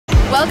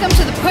Welcome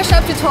to the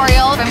push-up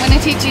tutorial. I'm going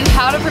to teach you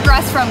how to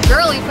progress from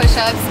girly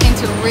push-ups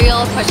into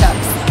real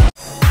push-ups.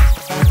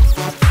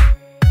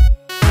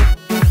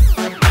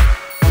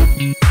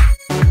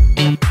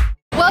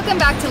 Welcome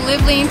back to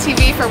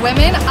LiveLeanTV for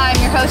women. I'm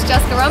your host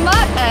Jessica Rumba,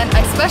 and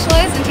I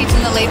specialize in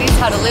teaching the ladies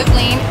how to live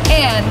lean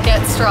and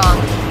get strong.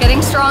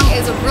 Getting strong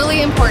is a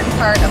really important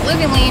part of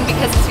living lean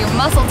because it's your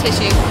muscle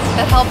tissue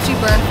that helps you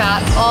burn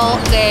fat all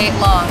day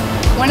long.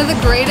 One of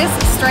the greatest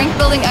strength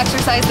building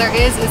exercise there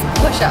is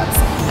push-ups.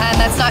 And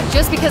that's not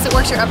just because it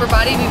works your upper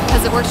body, but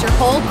because it works your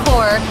whole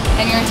core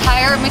and your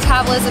entire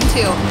metabolism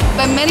too.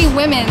 But many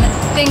women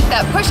think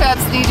that push-ups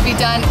need to be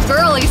done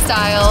girly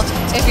style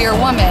if you're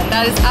a woman.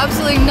 That is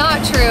absolutely not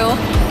true,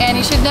 and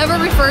you should never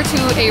refer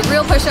to a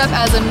real push-up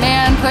as a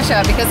man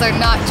push-up because they're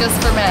not just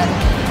for men.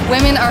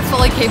 Women are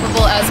fully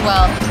capable as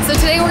well. So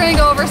today we're going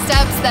to go over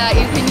steps that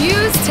you can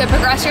use to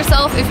progress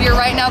yourself if you're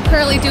right now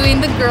currently doing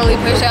the girly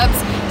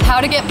push-ups, how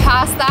to get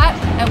past that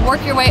and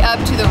work your way up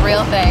to the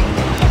real thing.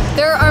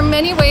 There are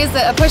many ways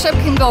that a push-up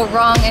can go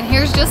wrong, and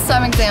here's just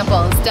some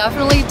examples.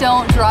 Definitely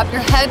don't drop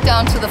your head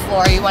down to the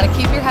floor. You want to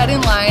keep your head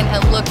in line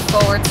and look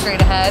forward straight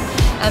ahead.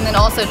 And then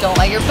also don't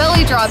let your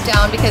belly drop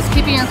down because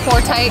keeping your core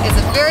tight is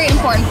a very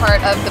important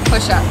part of the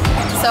push-up.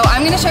 So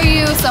I'm going to show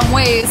you some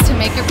ways to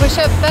make your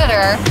push-up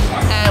better,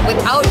 and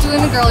without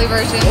doing the girly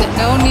version,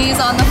 no knees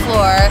on the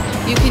floor.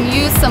 You can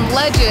use some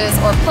ledges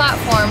or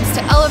platforms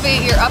to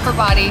elevate your upper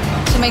body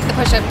to make the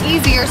push-up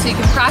easier so you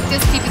can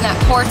practice keeping that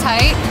core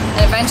tight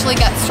and eventually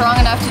get strong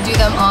enough to do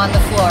them on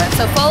the floor.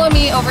 So follow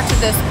me over to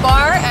this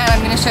bar and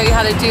I'm going to show you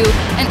how to do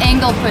an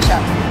angled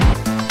push-up.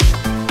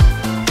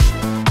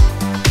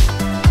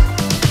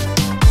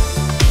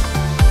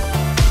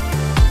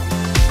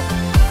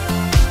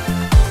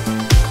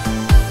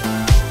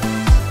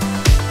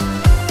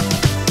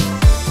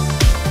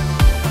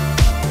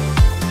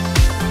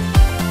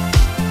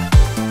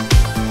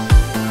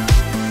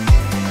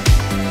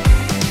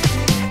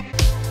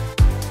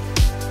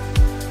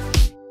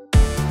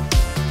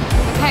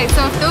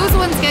 So if those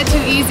ones get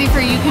too easy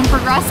for you, you can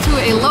progress to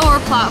a lower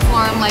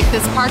platform like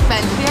this park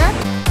bench here.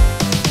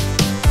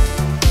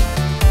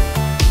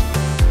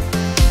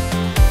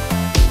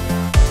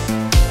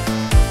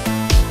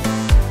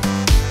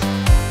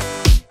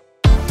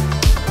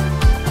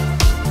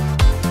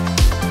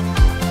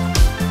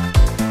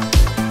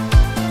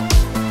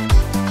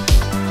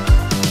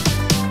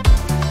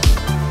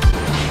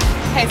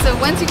 Okay, so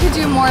once you could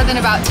do more than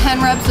about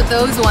 10 reps of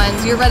those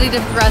ones, you're ready to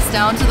progress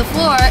down to the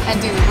floor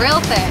and do the real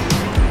thing.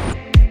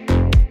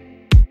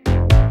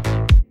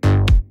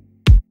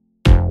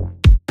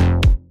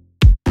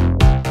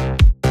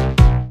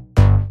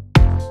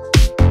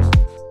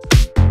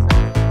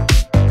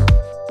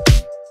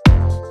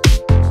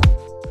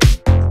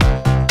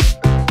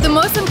 The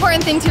most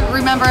important thing to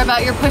remember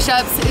about your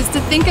push-ups is to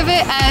think of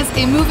it as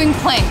a moving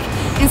plank.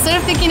 Instead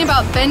of thinking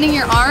about bending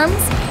your arms,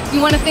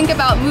 you want to think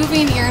about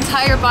moving your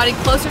entire body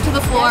closer to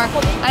the floor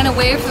and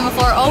away from the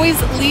floor,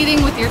 always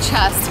leading with your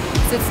chest.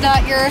 So it's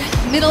not your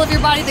middle of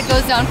your body that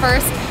goes down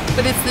first,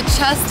 but it's the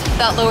chest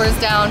that lowers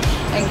down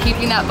and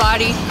keeping that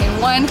body in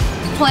one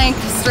plank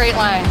straight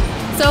line.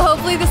 So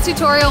hopefully this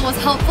tutorial was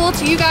helpful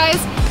to you guys,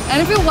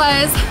 and if it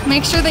was,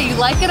 make sure that you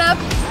like it up,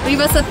 leave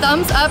us a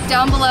thumbs up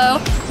down below,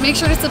 make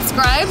sure to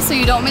subscribe so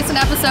you don't miss an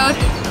episode.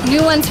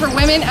 New ones for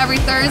women every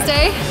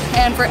Thursday,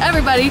 and for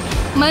everybody,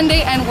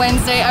 Monday and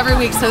Wednesday every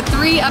week. So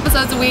 3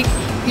 episodes a week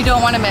you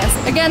don't want to miss.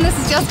 Again, this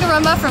is Jessica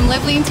Rumba from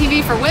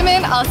LiveLeanTV for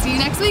women. I'll see you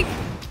next week.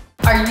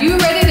 Are you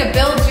ready to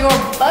build